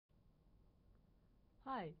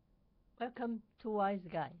Hi, welcome to Wise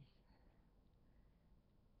Guys.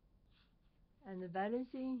 And the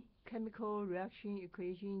balancing chemical reaction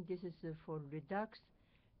equation, this is for redox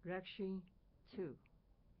reaction 2,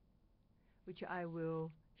 which I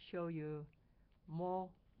will show you more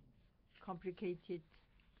complicated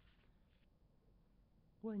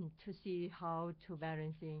one to see how to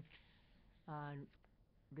balancing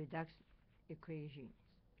redox equations.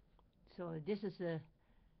 So this is the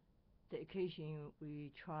equation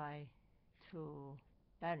we try to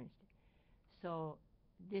balance. So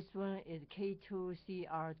this one is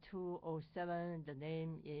K2Cr2O7. The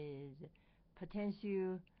name is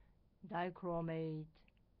potassium dichromate,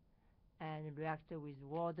 and react with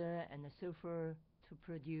water and sulfur to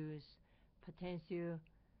produce potassium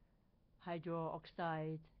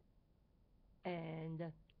hydroxide, and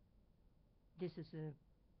this is a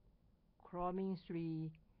chromium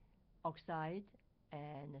 3 oxide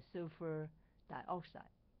and sulfur dioxide.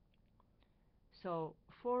 So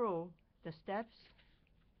follow the steps,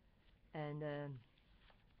 and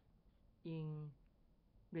in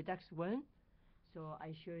Redox 1, so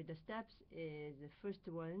I show you the steps is the first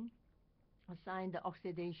one, assign the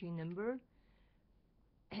oxidation number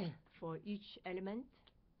for each element.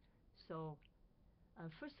 So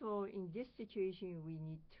first of all, in this situation we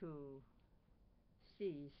need to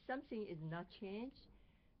see something is not changed.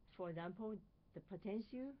 For example, the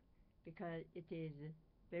potassium, because it is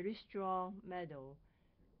very strong metal,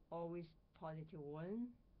 always +1,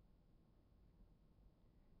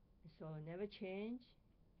 so never change.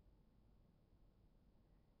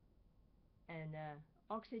 And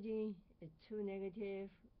oxygen is 2 negative,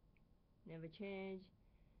 never change.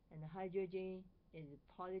 And hydrogen is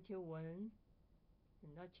 +1,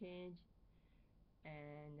 not change.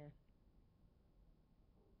 And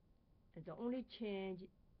the only change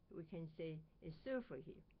we can say is sulfur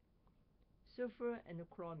here. Sulfur and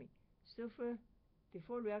chromium. Sulfur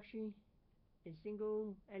before reaction is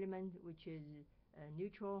single element, which is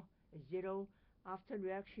neutral, 0. After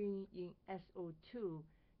reaction in SO2,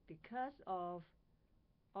 because of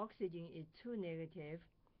oxygen is 2 negative,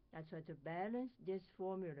 that's why to balance this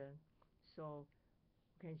formula, so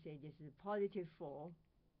we can say this is +4,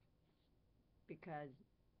 because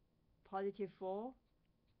 +4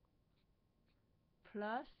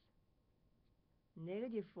 plus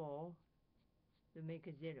 -4 to make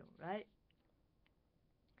a 0, right?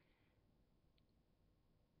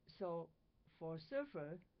 So for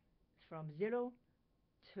sulfur, from 0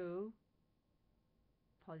 to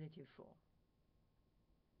 +4.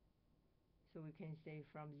 So we can say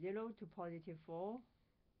from 0 to +4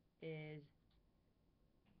 is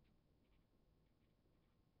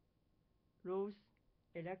lose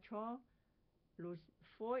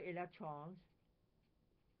 4 electrons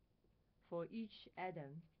for each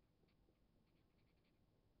atom,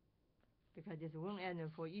 because there's one atom,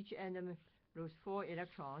 for each atom lose 4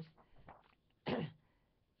 electrons. And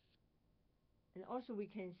also we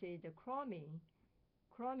can say the chromium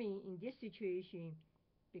in this situation,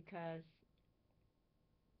 because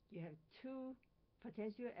you have 2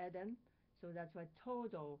 potential atoms, so that's why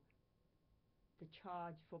total the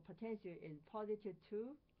charge for potential is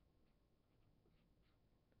 +2.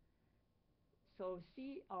 So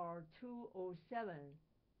Cr2O7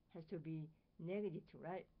 has to be -2,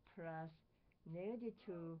 right? Plus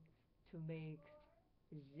 -2 to make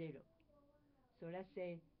 0. So let's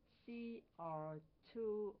say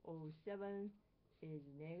Cr2O7 is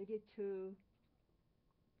 -2,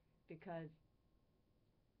 because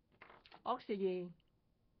oxygen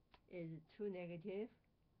is 2 negative.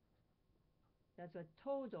 That's a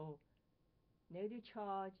total negative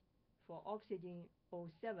charge for oxygen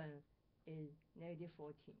O7 is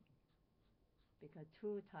 -14, because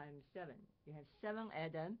 2 times 7, you have 7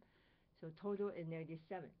 atoms, so total is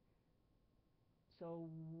 -7. So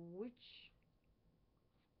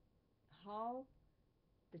how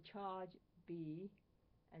the charge be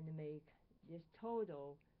and make this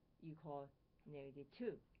total equal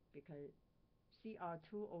 -2, because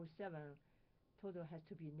Cr2O7 total has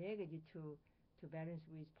to be -2 to balance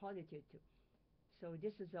with +2. So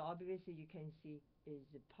this is obviously you can see is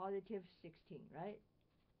 +16, right?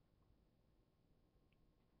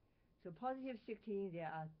 So +16,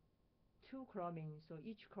 there are 2 chromium, so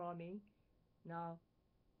each chromium, now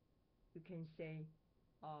you can say,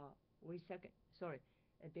 wait a second, sorry,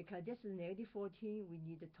 because this is -14, we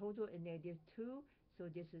need the total is -2, so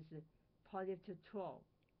this is +12.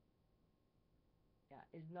 Yeah,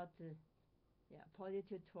 it's not,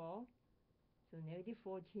 +12, so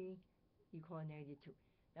 -14 equal -2.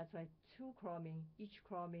 That's why 2 chromium, each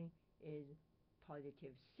chromium is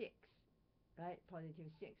 +6. right?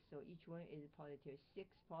 Positive 6. So each one is positive 6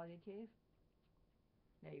 positive.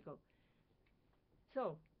 There you go.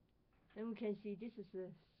 So then we can see this is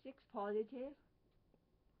a 6 positive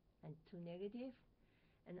and 2 negative.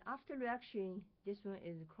 And after reaction, this one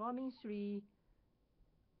is chromium 3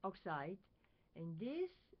 oxide. And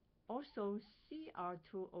this also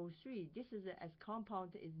Cr2O3. This is as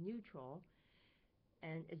compound is neutral.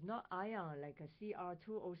 And it's not ion like a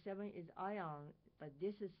Cr2O7 is ion, but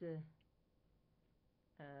this is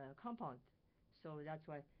a compound. So that's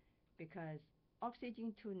why, because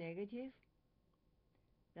oxygen 2 negative,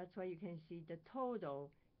 that's why you can see the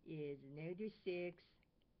total is -6,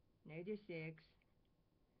 -6,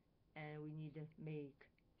 and we need to make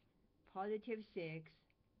 +6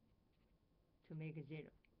 to make a 0.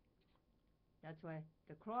 That's why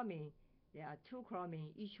the chromium, there are 2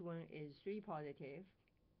 chromium, each one is 3 positive.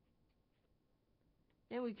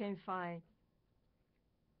 Then we can find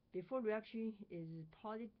before reaction is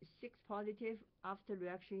 6 positive, after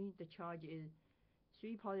reaction the charge is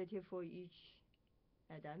 3 positive for each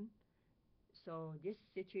atom. So this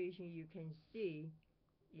situation you can see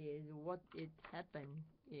is what it happened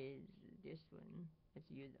is this one. Let's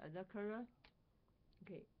use other color.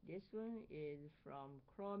 Okay, this one is from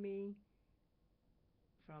chromium.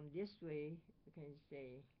 From this way, you can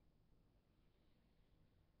say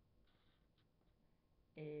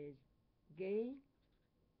is gain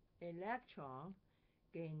electron,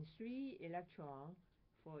 gain 3 electron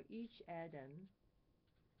for each atom,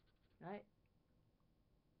 right?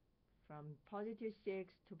 From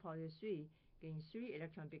 +6 to +3, gain 3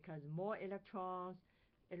 electrons because more electrons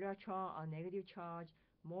are negative charge,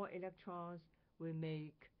 more electrons will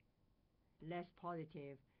make less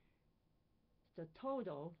positive. The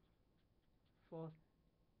total for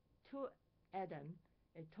 2 atoms,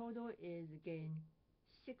 a total is gain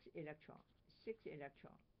 6 electrons. 6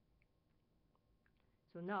 electrons.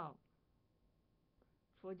 So now,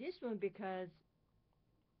 for this one, because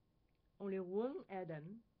only one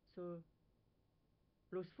atom, so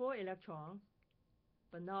lose 4 electrons,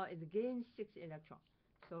 but now it gains 6 electrons.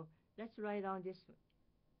 So let's write down this one.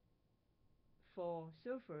 For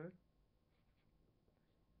sulfur,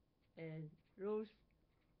 it lose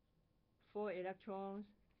 4 electrons,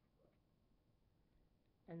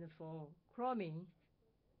 and for chromium,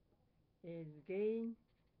 is gain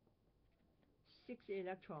 6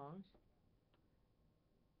 electrons.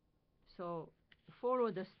 So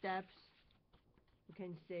follow the steps. You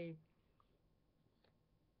can say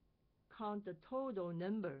count the total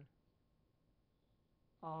number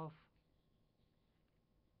of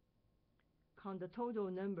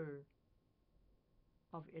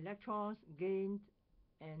electrons gained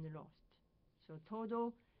and lost. So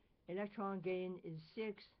total electron gain is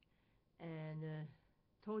 6, and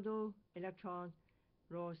total electron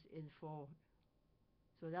loss is 4.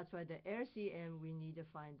 So that's why the LCM, we need to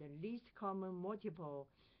find the least common multiple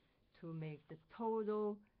to make the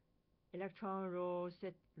total electron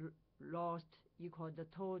lost equal the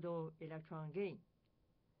total electron gain.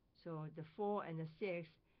 So the 4 and the 6,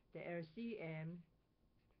 the LCM,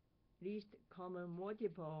 least common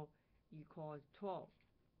multiple, equals 12.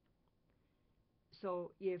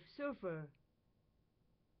 So if sulfur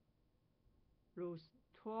lose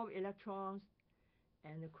 12 electrons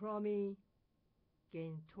and the chromium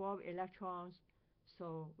gain 12 electrons,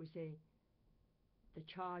 so we say the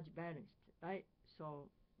charge balanced, right? So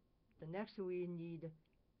the next we need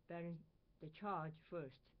balance the charge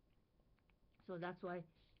first. So that's why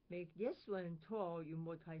make this one 12, you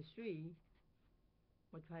multiply 3,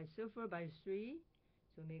 multiply sulfur by 3,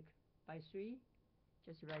 so make by 3,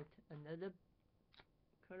 just write another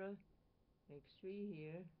color, make 3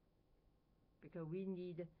 here, because we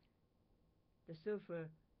need the sulfur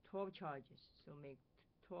 12 charges, so make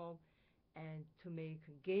 12, and to make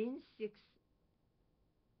gain 6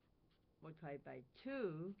 multiply by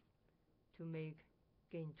 2 to make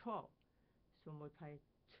gain 12, so multiply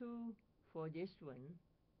 2 for this one,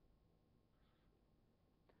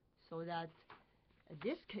 so that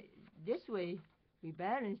this way we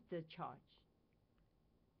balance the charge.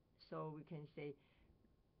 So we can say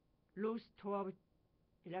lose 12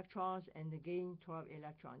 electrons and gain 12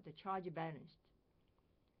 electrons, the charge balanced.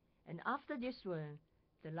 And after this one,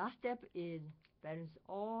 the last step is balance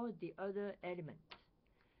all the other elements.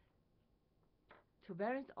 To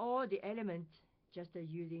balance all the elements, just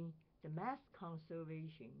using the mass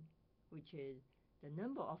conservation, which is the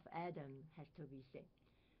number of atoms has to be same.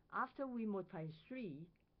 After we multiply 3,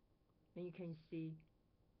 then you can see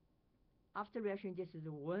after reaction this is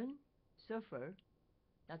 1 sulfur.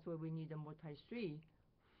 That's why we need to multiply 3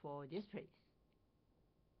 for this place,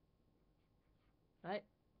 right?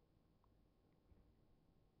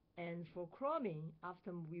 And for chlorine,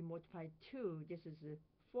 after we multiply 2, this is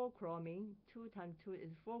 4 chlorine. 2 times 2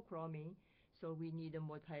 is 4 chlorine. So we need to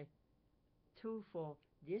multiply 2 for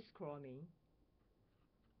this chlorine.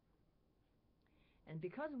 And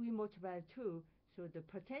because we multiply 2, so the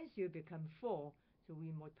potential becomes 4. So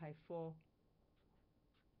we multiply 4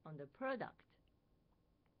 on the product.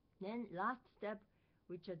 Then last step,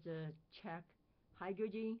 we just check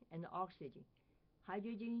hydrogen and oxygen.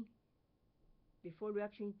 Hydrogen before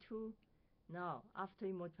reaction 2. Now after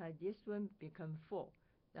you multiply this one become 4.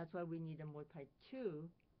 That's why we need to multiply 2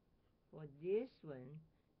 for this one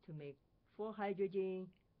to make 4 hydrogen,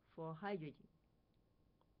 4 hydrogen.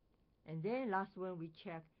 And then last one we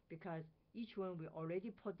check, because each one we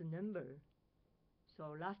already put the number.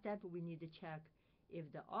 So last step we need to check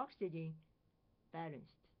if the oxygen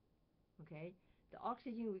balanced. Okay, the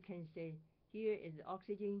oxygen we can say here is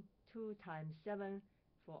oxygen 2 times 7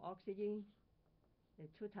 for oxygen. The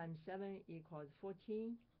 2 times 7 equals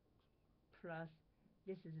 14, plus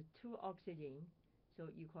this is 2 oxygen, so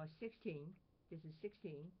equals 16. This is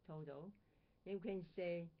 16 total. Then we can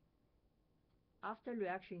say after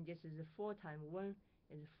reaction, this is 4 times 1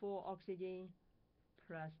 is 4 oxygen,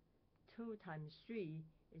 plus 2 times 3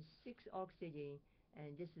 is 6 oxygen,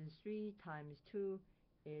 and this is 3 times 2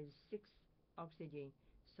 is 6 oxygen.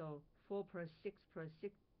 So 4 plus 6 plus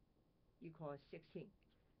 6 equals 16.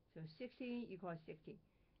 So 16 equals 16.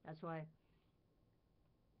 That's why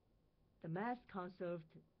the mass conserved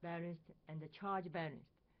balanced and the charge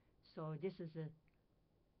balanced. So this is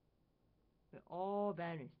we're all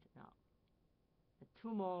balanced now. The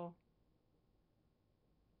 2 mole,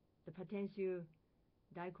 the potential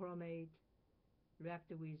dichromate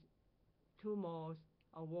react with 2 moles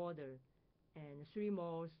of water and 3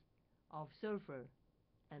 moles of sulfur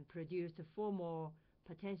and produced 4 mole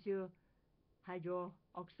potential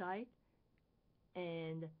hydroxide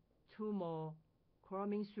and 2 mole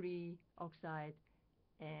chromium 3 oxide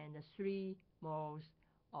and 3 moles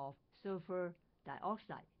of sulfur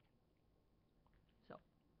dioxide. So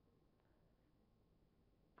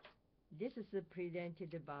this is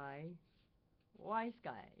presented by wise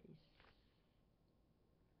guys.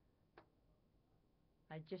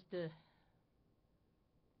 I just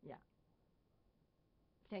yeah.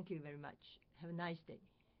 Thank you very much. Have a nice day.